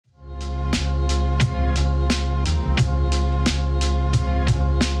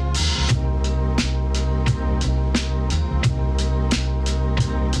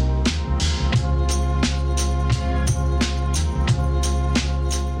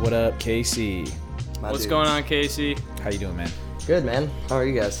What up, Casey? What's going on, Casey? How you doing, man? Good, man. How are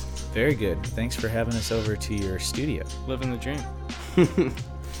you guys? Very good. Thanks for having us over to your studio. Living the dream.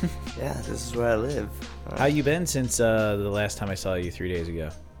 Yeah, this is where I live. How you been since the last time I saw you 3 days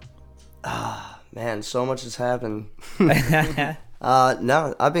ago? Man, so much has happened. No,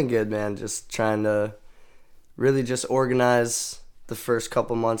 I've been good, man. Just trying to really just organize the first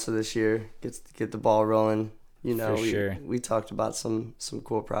couple months of this year, get the ball rolling. You know, we talked about some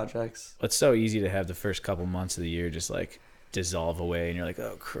cool projects. It's so easy to have the first couple months of the year just like dissolve away, and you're like,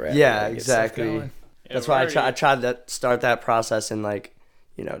 oh crap. Yeah, exactly. Yeah, That's why I tried to start that process in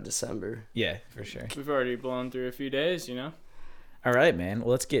December. Yeah, for sure. We've already blown through a few days, you know? All right, man. Well,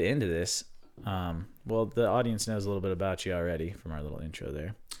 let's get into this. Well, the audience knows a little bit about you already from our little intro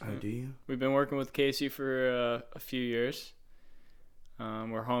there. Oh, do you? We've been working with Casey for a few years.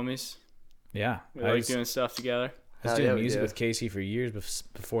 We're homies. Yeah. We like doing stuff together. I was doing music with Casey for years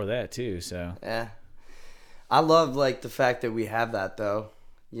before that, too, so. Yeah. I love, the fact that we have that, though.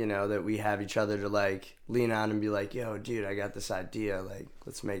 You know, that we have each other to, lean on and be like, yo, dude, I got this idea.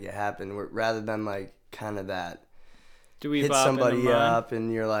 Let's make it happen. Rather than, kind of that. Do we hit somebody up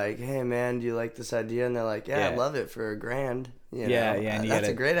and you're like, hey, man, do you like this idea? And they're like, yeah. I love it for $1,000. You know? Yeah, and that's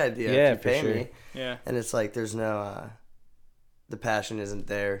a great idea if you pay me. Yeah. And it's like there's no, the passion isn't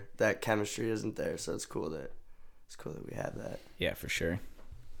there. That chemistry isn't there. So it's cool that we have that. Yeah, for sure.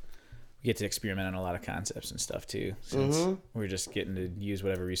 We get to experiment on a lot of concepts and stuff too, since we're just getting to use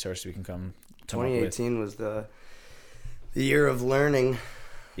whatever resources we can come 2018 was the year of learning.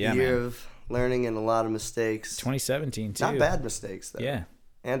 Yeah, year of learning and a lot of mistakes. 2017 too. Not bad mistakes though. Yeah.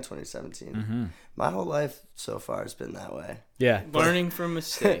 And 2017. Mm-hmm. My whole life so far has been that way. Yeah. Learning from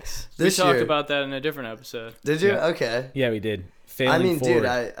mistakes. We talked about that in a different episode. Did you? Yeah. Okay. Yeah, we did. Failing forward. Dude,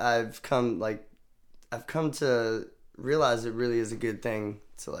 I've come to realize it really is a good thing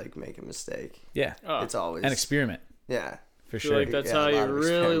to make a mistake. Yeah. It's always an experiment. Yeah. For I feel sure. like that's how you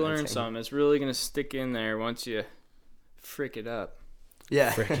really learn something. It's really going to stick in there once you frick it up.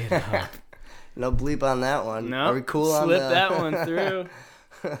 Yeah. Frick it up. No bleep on that one. No. Are we cool on Slip that one through.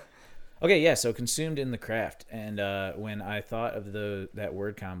 Okay, yeah, so consumed in the craft. And when I thought of that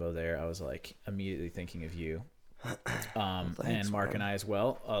word combo there, I was immediately thinking of you. Thanks, and Mark man. and I as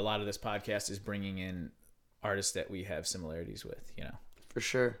well. A lot of this podcast is bringing in artists that we have similarities with, you know. For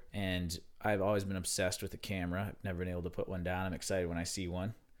sure. And I've always been obsessed with the camera. I've never been able to put one down. I'm excited when I see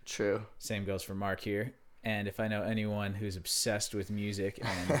one. True. Same goes for Mark here. And if I know anyone who's obsessed with music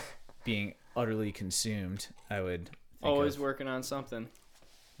and being utterly consumed, I would think Always of working on something.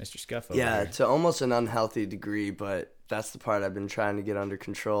 Mr. Scuff over Yeah, here. to almost an unhealthy degree, but that's the part I've been trying to get under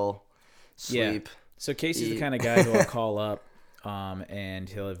control. Sleep. Yeah. So Casey's eat. the kind of guy who I'll call up and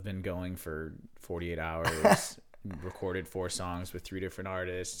he'll have been going for 48 hours, recorded 4 songs with 3 different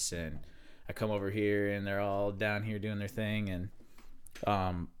artists, and I come over here and they're all down here doing their thing, and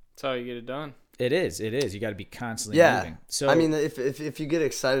That's how you get it done. It is. You got to be constantly moving. So I mean, if you get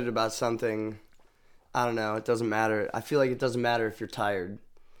excited about something, I don't know, it doesn't matter. I feel like it doesn't matter if you're tired.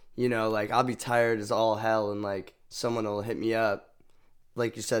 You know, I'll be tired as all hell, and someone will hit me up,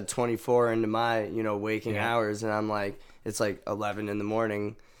 like you said, 24 into my waking hours, and I'm like, it's 11 in the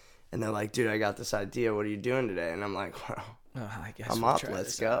morning, and they're like, dude, I got this idea. What are you doing today? And I'm like, well, I guess I'm we'll up. try Let's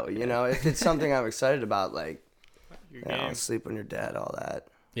this go. out. You know, if it's something I'm excited about, Your game. sleep when you're dead, all that.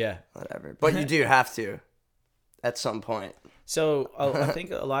 Yeah. Whatever. But you do have to at some point. So I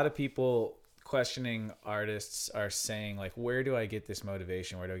think a lot of people questioning artists are saying, where do I get this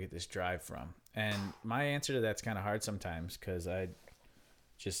motivation? Where do I get this drive from? And my answer to that's kind of hard sometimes, because I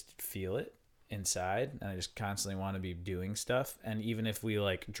just feel it inside and I just constantly want to be doing stuff. And even if we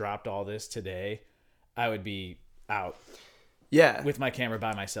dropped all this today, I would be out with my camera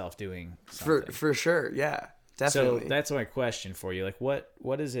by myself doing something. For sure. Yeah. Definitely. So that's my question for you.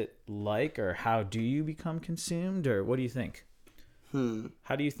 What is it like, or how do you become consumed, or what do you think?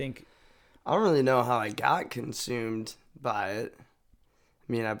 How do you think? I don't really know how I got consumed by it.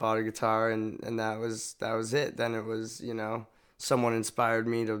 I mean, I bought a guitar and that was it. Then it was, someone inspired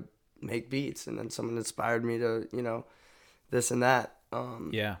me to make beats, and then someone inspired me to, this and that.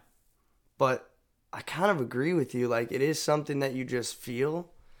 Yeah. But I kind of agree with you. It is something that you just feel.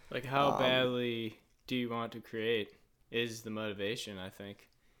 How badly do you want to create is the motivation, I think.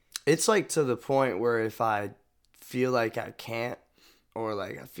 It's to the point where if I feel like I can't, or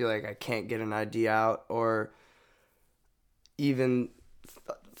I feel like I can't get an idea out, or even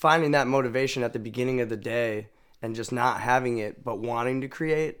finding that motivation at the beginning of the day and just not having it but wanting to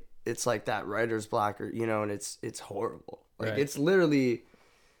create, it's that writer's block, and it's horrible. Right. It's literally,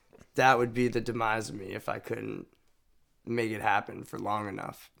 that would be the demise of me if I couldn't make it happen for long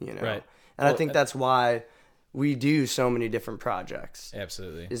enough, you know. Right. And Well, I think that's why we do so many different projects.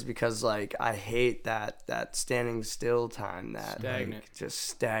 Absolutely. Is because like I hate that standing still time, that Stagnant. like just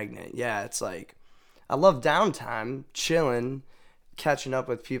stagnant. Yeah, it's like I love downtime, chilling, catching up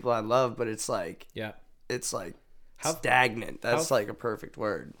with people I love, but it's like Yeah. How stagnant. That's like a perfect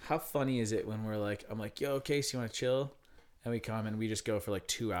word. How funny is it when we're like, I'm like, yo, Casey, you want to chill? And we come and we just go for like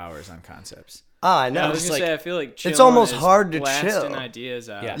 2 hours on concepts. Oh, I know. I was just gonna like- say, I feel like It's almost chilling is hard to blasting chill. ideas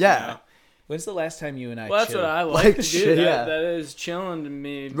out. Yeah. you Yeah. know? When's the last time you and I Well, that's chilled? what I like, Like to do. shit, yeah. That is chilling to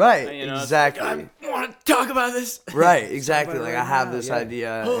me. Right, You know, it's exactly. like, I want to talk about this. Right, exactly. about it Like I right have now, this yeah.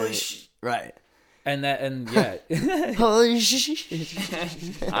 idea. Holy and- shit. Right. And yeah. Holy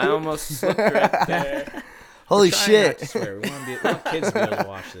shit. I almost slipped right there. Holy Trying not to shit. swear. We want kids to be able to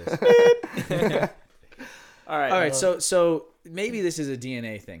watch this. All right. All right, so maybe this is a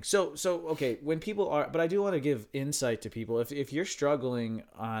DNA thing. So okay, when people are, but I do want to give insight to people. If you're struggling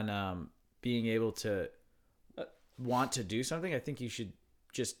on being able to want to do something, I think you should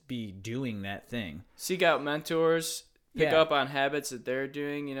just be doing that thing. Seek out mentors. Pick Yeah. up on habits that they're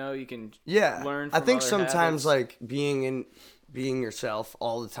doing. You know, you can Yeah. learn I from think other sometimes habits. like being yourself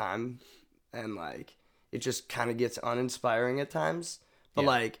all the time and like it just kind of gets uninspiring at times. But Yeah.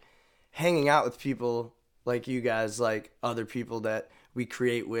 like hanging out with people like you guys, like other people that we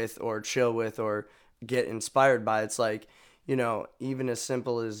create with or chill with or get inspired by, it's like, you know, even as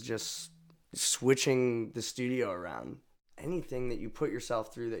simple as just switching the studio around. Anything that you put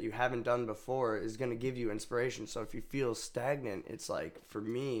yourself through that you haven't done before is going to give you inspiration. So if you feel stagnant, it's like, for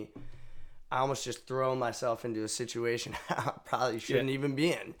me, I almost just throw myself into a situation I probably shouldn't even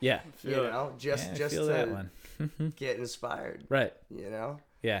be in. Yeah. You Feel it. know, just I feel that to one. get inspired. Right. You know,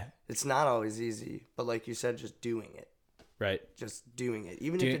 Yeah. it's not always easy, but like you said, just doing it. Right. Just doing it.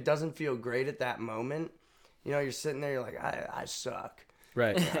 Even Do if you- it doesn't feel great at that moment, you know, you're sitting there, you're like, I suck.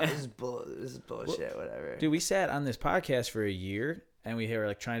 Right. This is bullshit, whatever. Dude, we sat on this podcast for a year and we were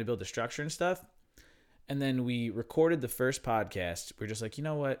like trying to build the structure and stuff. And then we recorded the first podcast. We're just like, you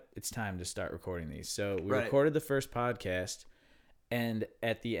know what? It's time to start recording these. So we Right. recorded the first podcast. And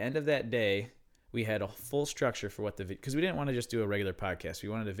at the end of that day, we had a full structure for what because we didn't want to just do a regular podcast. We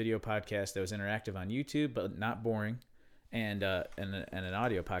wanted a video podcast that was interactive on YouTube, but not boring, and an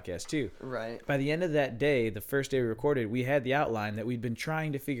audio podcast too. Right. By the end of that day, the first day we recorded, we had the outline that we'd been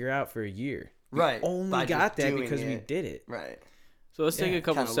trying to figure out for a year. Right. We only By got just that doing because we it. did it. Right. So let's take Yeah, a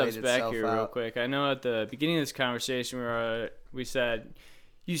couple kinda steps laid back itself here real out. quick. I know at the beginning of this conversation we said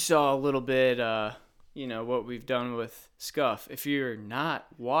you saw a little bit, what we've done with Scuff. If you're not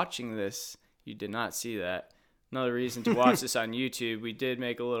watching this, you did not see that. Another reason to watch this on YouTube, we did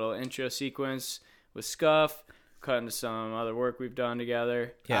make a little intro sequence with Scuff, cut into some other work we've done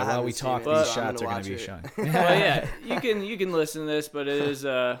together. Yeah, I while haven't we seen talk, it, these so I'm shots are gonna going to be watch shown. it. Well, yeah, you can listen to this, but it is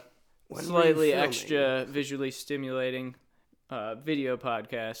When were you slightly filming? extra visually stimulating video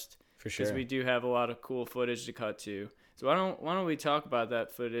podcast. For sure. Because we do have a lot of cool footage to cut to. So why don't we talk about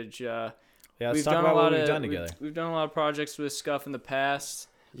that footage? Yeah, let's talk about what we've done together. We've done a lot of projects with Scuff in the past.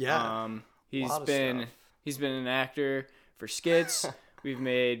 Yeah. He's lot of been stuff. he's been an actor for skits. We've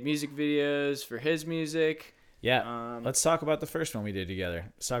made music videos for his music. Yeah. Let's talk about the first one we did together.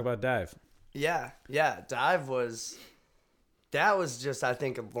 Let's talk about Dive. Yeah. Dive was just, I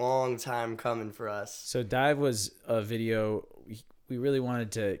think, a long time coming for us. So Dive was a video we really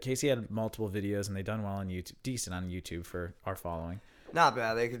wanted to. Casey had multiple videos and they done well on YouTube, decent on YouTube for our following. Not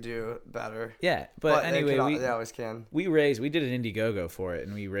bad. They could do better. Yeah, but anyway, they always can. we did an Indiegogo for it,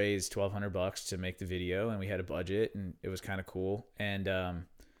 and we raised $1,200 to make the video, and we had a budget, and it was kind of cool, and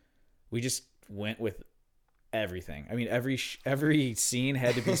we just went with everything. I mean, every scene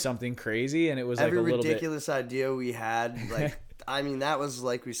had to be something crazy, and it was Every like a little ridiculous idea we had, like, I mean, that was,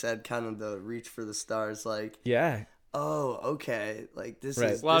 like we said, kind of the reach for the stars. Like, bit. Yeah, oh, okay, like this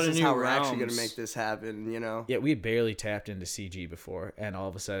Right. is A lot this of is new how we're actually gonna realms. make this happen. You know. yeah. We barely tapped into CG before, and all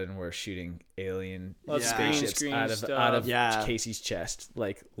of a sudden we're shooting alien Lots of spaceships green out screen of stuff. Casey's chest,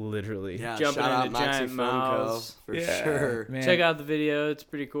 like literally. Yeah. Jumping shout out into Moxie giant Film Co. mouths. for Yeah, sure. man. Check out the video; it's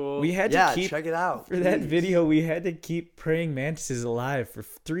pretty cool. We had to Yeah, keep check it out for that please. video. We had to keep praying mantises alive for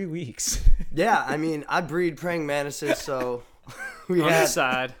 3 weeks. Yeah, I mean, I breed praying mantises, so we on the had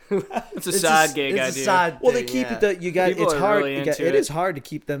side. It's a it's side gig it's I a do. side Well, they thing, keep yeah. you got. People It's are hard. really It into it. is hard to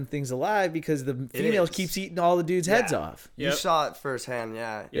keep them things alive because the females is. keeps eating all the dudes' heads Yeah. off. You Yep. saw it firsthand,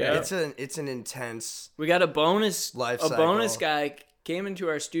 yeah. Yeah. It's an intense. We got a bonus Life a bonus cycle. guy came into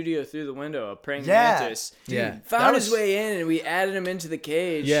our studio through the window, a praying Yeah. mantis. Yeah. That Found was- his way in and we added him into the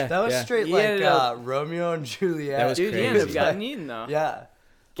cage. Yeah. That was straight He like ended up- Romeo and Juliet. That was Dude, he crazy. ended up getting eaten though. Yeah.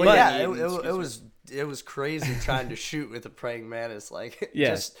 Getting But yeah, eaten, it excuse me. was it was crazy trying to shoot with a praying mantis. Like, Yeah.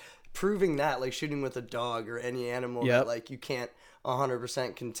 just proving that, like shooting with a dog or any animal Yep. that like you can't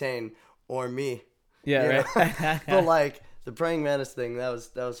 100% contain, or me. Yeah, you right. know? But like the praying mantis thing, that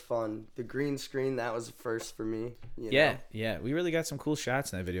was fun. The green screen, that was a first for me. You Yeah, know? yeah. We really got some cool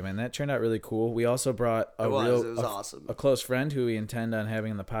shots in that video, man. That turned out really cool. We also brought It was awesome. a close friend who we intend on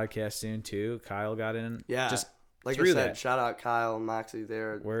having on the podcast soon too. Kyle got in. Yeah. Just like I through said, that. shout out Kyle and Moxie.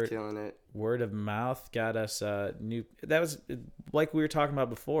 They're killing it. Word of mouth got us new. That was like we were talking about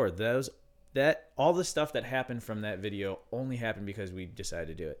before. That all the stuff that happened from that video only happened because we decided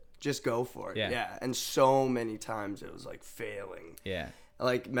to do it. Just go for it. Yeah. Yeah. And so many times it was like failing. Yeah.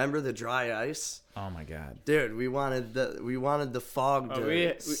 Like, remember the dry ice? Oh my god. Dude, we wanted the fog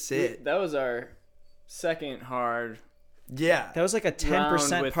to sit. That was our second hard. Yeah. That was like a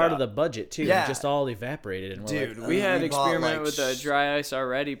 10% with part of the budget too. Yeah. It just all evaporated, and we're Dude, like, We had we bought, experiment like, with the dry ice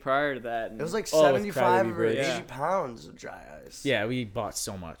already prior to that. It was like Oh, with 75 Crybaby or Bridge. 80 Yeah. pounds of dry ice. yeah, we bought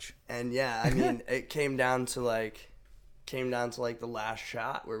so much. And yeah, I mean, it came down to like the last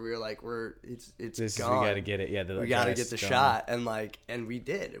shot where we were like, it's This is, we gone. got to get it. Yeah, We got to get the shot, and we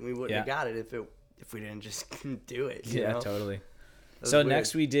did, and we wouldn't have Yeah. got it if we didn't just do it. You Yeah, know? totally. That was So weird.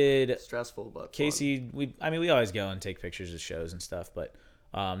 next we did Stressful, but Casey. We always go and take pictures of shows and stuff, but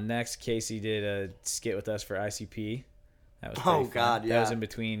next Casey did a skit with us for ICP. That was pretty Oh, fun. God, That was yeah. in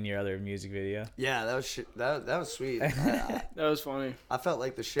between your other music video. Yeah, that was that was sweet. That was funny. I felt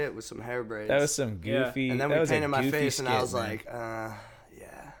like the shit with some hair braids. That was some Yeah. goofy. and then that we was a painted my goofy face, and I skit, was man. like,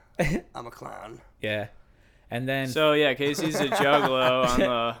 yeah, I'm a clown. yeah. And then So yeah, Casey's a juggalo on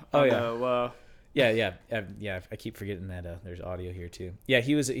the Oh, yeah. the low. yeah. I keep forgetting that there's audio here too. Yeah,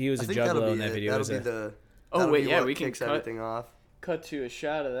 he was a I think that'll juggalo be in that it. video. That'll It was be a- the. Oh, that'll wait, be yeah, what we can kicks cut- everything off. Cut to a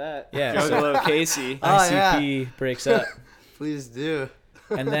shot of that. Yeah, so- Juggalo Casey. Oh, ICP breaks up. Please do.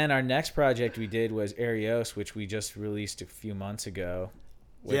 And then our next project we did was Arios, which we just released a few months ago,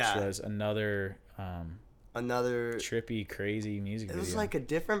 which Yeah. was another Another. trippy, crazy music It video. was like a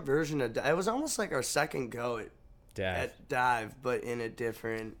different version of. It was almost like our second go at Dive, but in a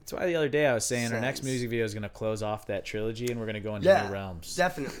different. That's why the other day I was saying our next sense. music video is going to close off that trilogy and we're going to go into Yeah, new realms.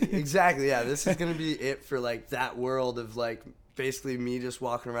 definitely, exactly. Yeah, this is gonna be it for like that world of like basically me just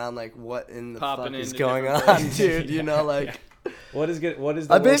walking around like, what in the Popping fuck is into going different on, places. dude? You know, like. What is good? What is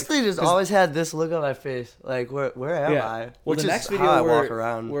the I look- basically just always had this look on my face, like where am I? Well, Which the is next how video I walk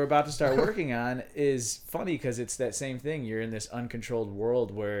around. we're about to start working on is funny because it's that same thing. You're in this uncontrolled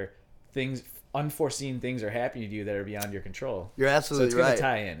world where unforeseen things are happening to you that are beyond your control. You're So absolutely it's going right. to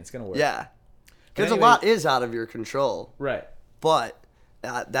tie in. It's going to work. Yeah, because anyway- a lot is out of your control, Right. but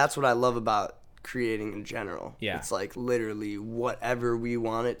that's what I love about creating in general. Yeah. It's like literally whatever we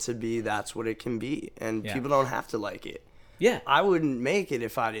want it to be, that's what it can be, and Yeah. people don't have to like it. Yeah. I wouldn't make it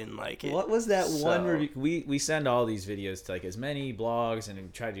if I didn't like it. What was that one So- review? We send all these videos to like as many blogs and we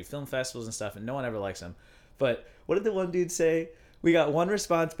try to do film festivals and stuff, and no one ever likes them. But what did the one dude say? We got one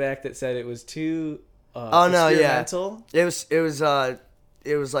response back that said it was too Oh, no, yeah. experimental.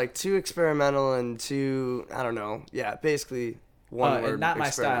 It was like too experimental and too, I don't know. Yeah, basically one word. And not my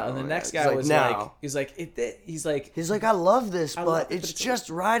style. And the experimental, next yeah. guy He's was no. like, he's like, He's like, I love this, I but love it, it's but it's just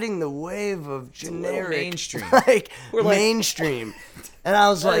riding the wave of a little generic mainstream. like We're like- mainstream. And I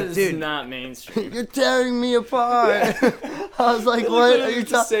was That like, is dude, not mainstream. you're tearing me apart. I was like, what are you the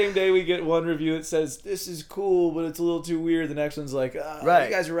talking? same day we get one review that says this is cool, but it's a little too weird. The next one's like, Right.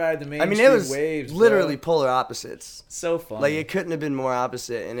 you guys ride the I mainstream mean, it was waves, literally bro. polar opposites. So funny. Like, it couldn't have been more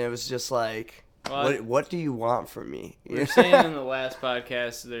opposite. And it was just like, Well, what do you want from me? We were saying in the last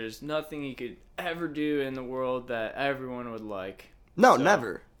podcast, there's nothing you could ever do in the world that everyone would like. No, So-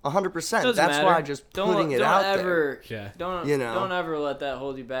 never. 100%. Doesn't That's matter. why just don't, putting it don't out ever, Yeah. Don't You know. don't ever let that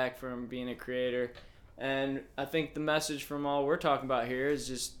hold you back from being a creator. And I think the message from all we're talking about here is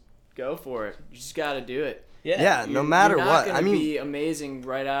just go for it. You just got to do it. there. Yeah, no You're- matter you're what. Not I gonna mean, be amazing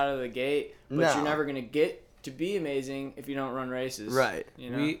right out of the gate, but No. you're never gonna get to be amazing if you don't run races. Right. You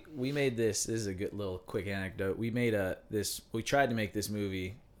know. We made this. This is a good little quick anecdote. We made we tried to make this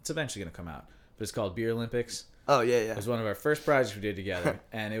movie. It's eventually going to come out, but it's called Beer Olympics. oh, yeah, It yeah. was one of our first projects we did together,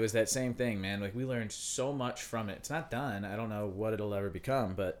 and it was that same thing, man. Like we learned so much from it. It's not done. I don't know what it'll ever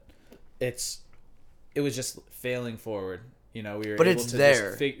become, but it was just failing forward. You know, we were But able it's to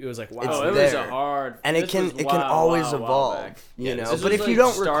there. just it was like, wow. It's Oh, it was there. a hard. And it this can was always while evolve, back. you Yeah, know. this But was if you like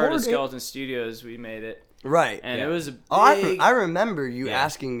don't start record of it, Skeleton Studios, we made it, right? and Yeah. it was a big. Oh, I remember you Yeah.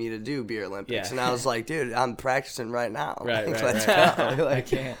 asking me to do Beer Olympics, Yeah. and I was like, dude, I'm practicing right now. Right, Like, right, let's right. go. I Like,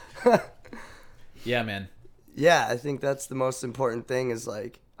 can't. Yeah, man. yeah, I think that's the most important thing is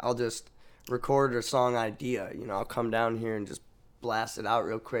like, I'll just record a song idea. You know, I'll come down here and just blast it out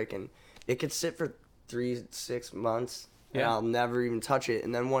real quick, and it could sit for 3-6 months, and Yeah. I'll never even touch it.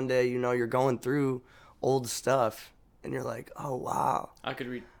 And then one day, you know, you're going through old stuff, and you're like, oh wow, I could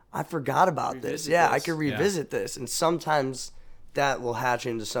read. I forgot about this. Revisit Yeah, I this. could revisit this. And sometimes that will hatch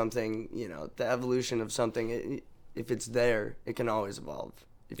into something, you know, the evolution of something. If it's there, it can always evolve.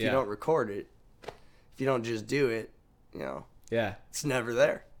 If you Yeah. don't record it, if you don't just do it, you know, Yeah. it's never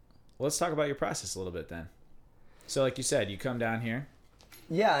there. Well, let's talk about your process a little bit then. So like you said, you come down here.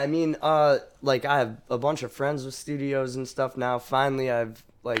 Yeah, I mean, like I have a bunch of friends with studios and stuff now. Finally, I've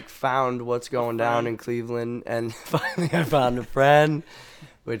like found what's going down in Cleveland, and finally I found a friend,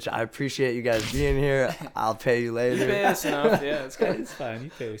 which I appreciate you guys being here. I'll pay you later. You pay us enough. Yeah, it's good. It's fine.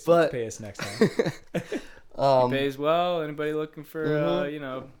 You pay us, But- pay us next time. Pays well. Anybody looking for, Mhm. you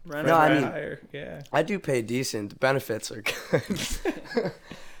know, rent? No, I rent? mean- Hire. Yeah. I do pay decent. The benefits are good.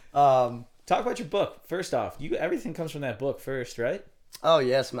 Talk about your book. First off, everything comes from that book first, right? Oh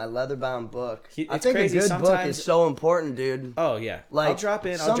yes, my leather-bound book. I It's think crazy. a good book Sometimes- is so important, dude. Oh yeah. Like I'll drop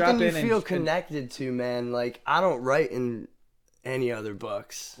in. something you and feel connected to, man. Like I don't write in any other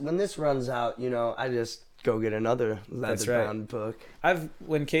books. When this runs out, you know, I just go get another That's right. leather-bound book.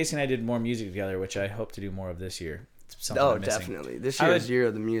 When Casey and I did more music together, which I hope to do more of this year. It's something Oh, I'm missing. definitely. This I year's would- year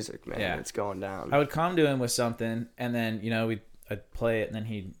of the music, man. Yeah. It's going down. I would come to him with something, and then I'd play it, and then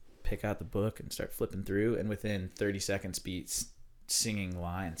he'd pick out the book and start flipping through, and within 30 seconds, be singing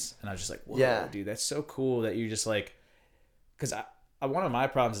lines, and I was just like, "Whoa, Yeah. dude, that's so cool that you just like." Because one of my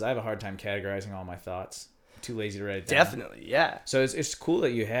problems is I have a hard time categorizing all my thoughts. I'm too lazy to write it down. Definitely, yeah. So it's cool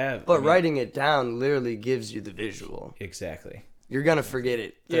that you have. But I mean, writing it down literally gives you the visual. exactly. You're gonna forget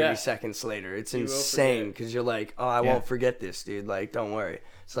it 30 Yeah. seconds later. It's will insane forget. because you're like, oh, I Yeah. won't forget this, dude. Like, don't worry.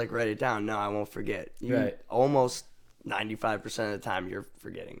 It's like, write it down. No, I won't forget. You Right. almost 95% of the time you're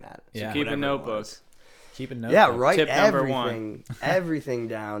forgetting that. Yeah. Keep a Whatever it notebook. was. Keep a note. Yeah, write Tip number everything, everything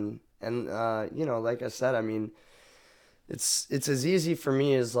down. And you know, like I said, I mean, it's as easy for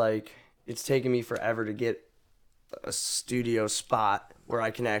me as like it's taken me forever to get a studio spot where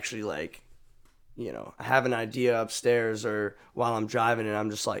I can actually like, you know, have an idea upstairs or while I'm driving and I'm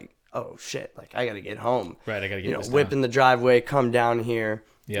just like, oh shit, like I gotta get home. Right, I gotta get You know, this whip down. in the driveway, come down here,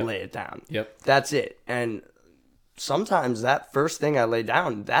 Yep. lay it down. Yep. That's it. And sometimes that first thing I lay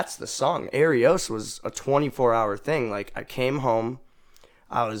down, that's the song. Arios was a 24-hour thing. Like I came home,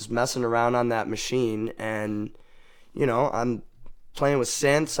 I was messing around on that machine, and you know, I'm playing with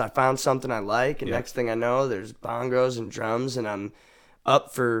synths. I found something I like, and Yeah. next thing I know, there's bongos and drums, and I'm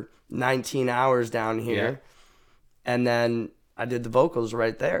up for 19 hours down here. And then I did the vocals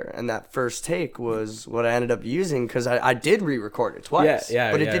right there, and that first take was what I ended up using because I did re-record it twice.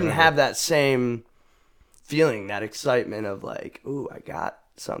 Yeah, but it yeah, I didn't remember. have that same feeling, that excitement of like, ooh, I got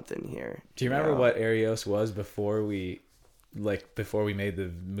something here. Do you remember know? what Arios was before we made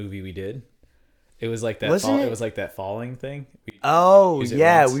the movie we did? It was like that. Wasn't it? It was like that falling thing. Oh use it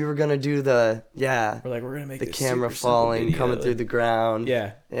yeah, once. we were gonna do we're We're gonna make the this camera super simple falling, video. coming through the ground.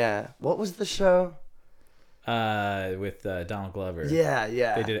 Yeah, What was the show? with Donald Glover. Yeah.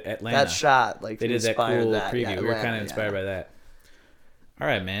 They did Atlanta. That shot, like They did that inspired cool that. preview. Yeah, We were Atlanta, kind of inspired by that. All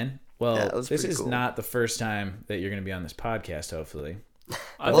right, man. Well, Yeah, it was this pretty is cool. not the first time that you're going to be on this podcast, hopefully.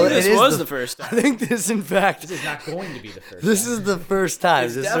 I Well, think this it is was the- the first I time. think this, in fact, This is not going to be the first this time. is the first time.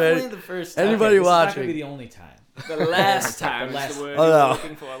 It's This definitely right- the first time. Anybody This is not watching? going to be the only time. The last time The is last- the word Oh, you no. were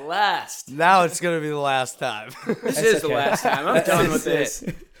looking for. Last. Now it's gonna be the last time. This is the okay. last time. I'm done with this.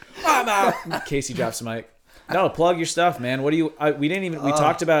 I'm out. Casey drops the mic. No, plug your stuff, man. What do you? We didn't even. We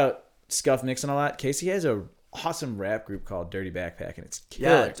talked about Scuff Mixing a lot. Casey has a awesome rap group called Dirty Backpack, and it's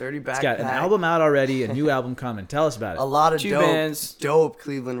killer. Yeah, Dirty It's got an Backpack. album out already, a new album coming. Tell us about it. A lot of Two dope, bands. dope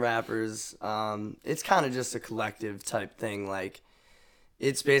Cleveland rappers. It's kind of just a collective type thing. Like,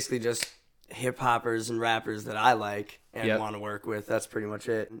 it's basically just hip hoppers and rappers that I like and Yep. want to work with. That's pretty much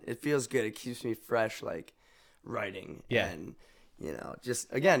it. It feels good. It keeps me fresh, like writing. Yeah. And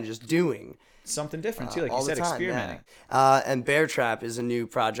just doing. Something different too, like all you the said, time, experimenting. yeah. And Bear Trap is a new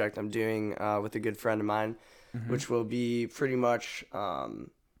project I'm doing with a good friend of mine, Mm-hmm. which will be pretty much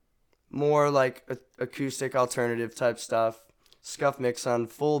more like acoustic alternative type stuff. Scuff Mix on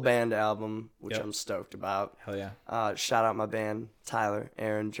full band album, which Yep. I'm stoked about. Hell yeah. Shout out my band, Tyler,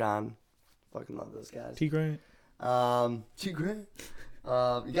 Aaron, John. Fucking love those guys. T Grant. T Grant.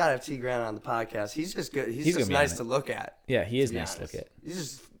 You gotta have T Grant on the podcast. He's just good. He's He's just gonna be on nice it. to look at. Yeah, he is to be nice to honest. look at.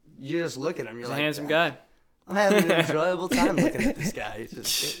 You just look at him. You're He's a like, handsome guy. I'm having an enjoyable time looking at this guy. He's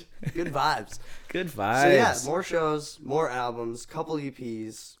just good vibes. Good vibes. So yeah, more shows, more albums, couple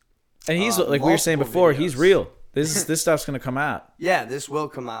EPs. And he's like we were saying multiple before, he's videos. real. This stuff's gonna come out. Yeah, this will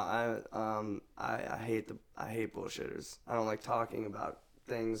come out. I hate bullshitters. I don't like talking about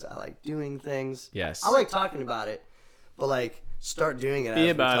things. I like doing things. Yes. I like talking about it, but like start doing it. Be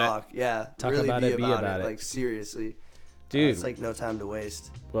as about we it. talk. Yeah. Talk really about it, be about it. Like seriously, Dude. it's like no time to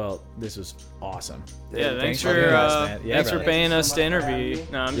waste. Well, this was awesome. Yeah, thanks for for doing this, man. Yeah, thanks for brother. paying Thank you us so to much for having interview.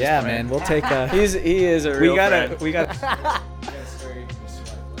 me. No, I'm just Yeah, playing. man. We'll take. He is a real friend. We got.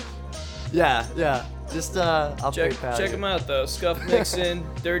 Yeah. Just I'll Check pay Pat. check him out though. Scuff Mixin,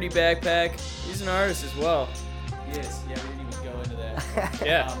 Dirty Backpack. He's an artist as well. Yes. Yeah, we didn't even go into that.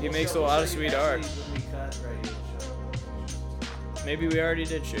 Yeah, he makes a lot of sweet art. Maybe we already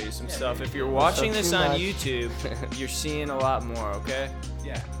did show you some stuff. If you're watching this too on much. YouTube, you're seeing a lot more. Okay.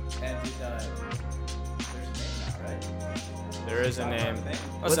 Yeah, and there's a name now, right? There is a name. Let's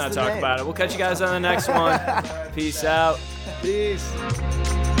What's not the talk name? about it. We'll catch you guys on the next one. Peace out. Peace.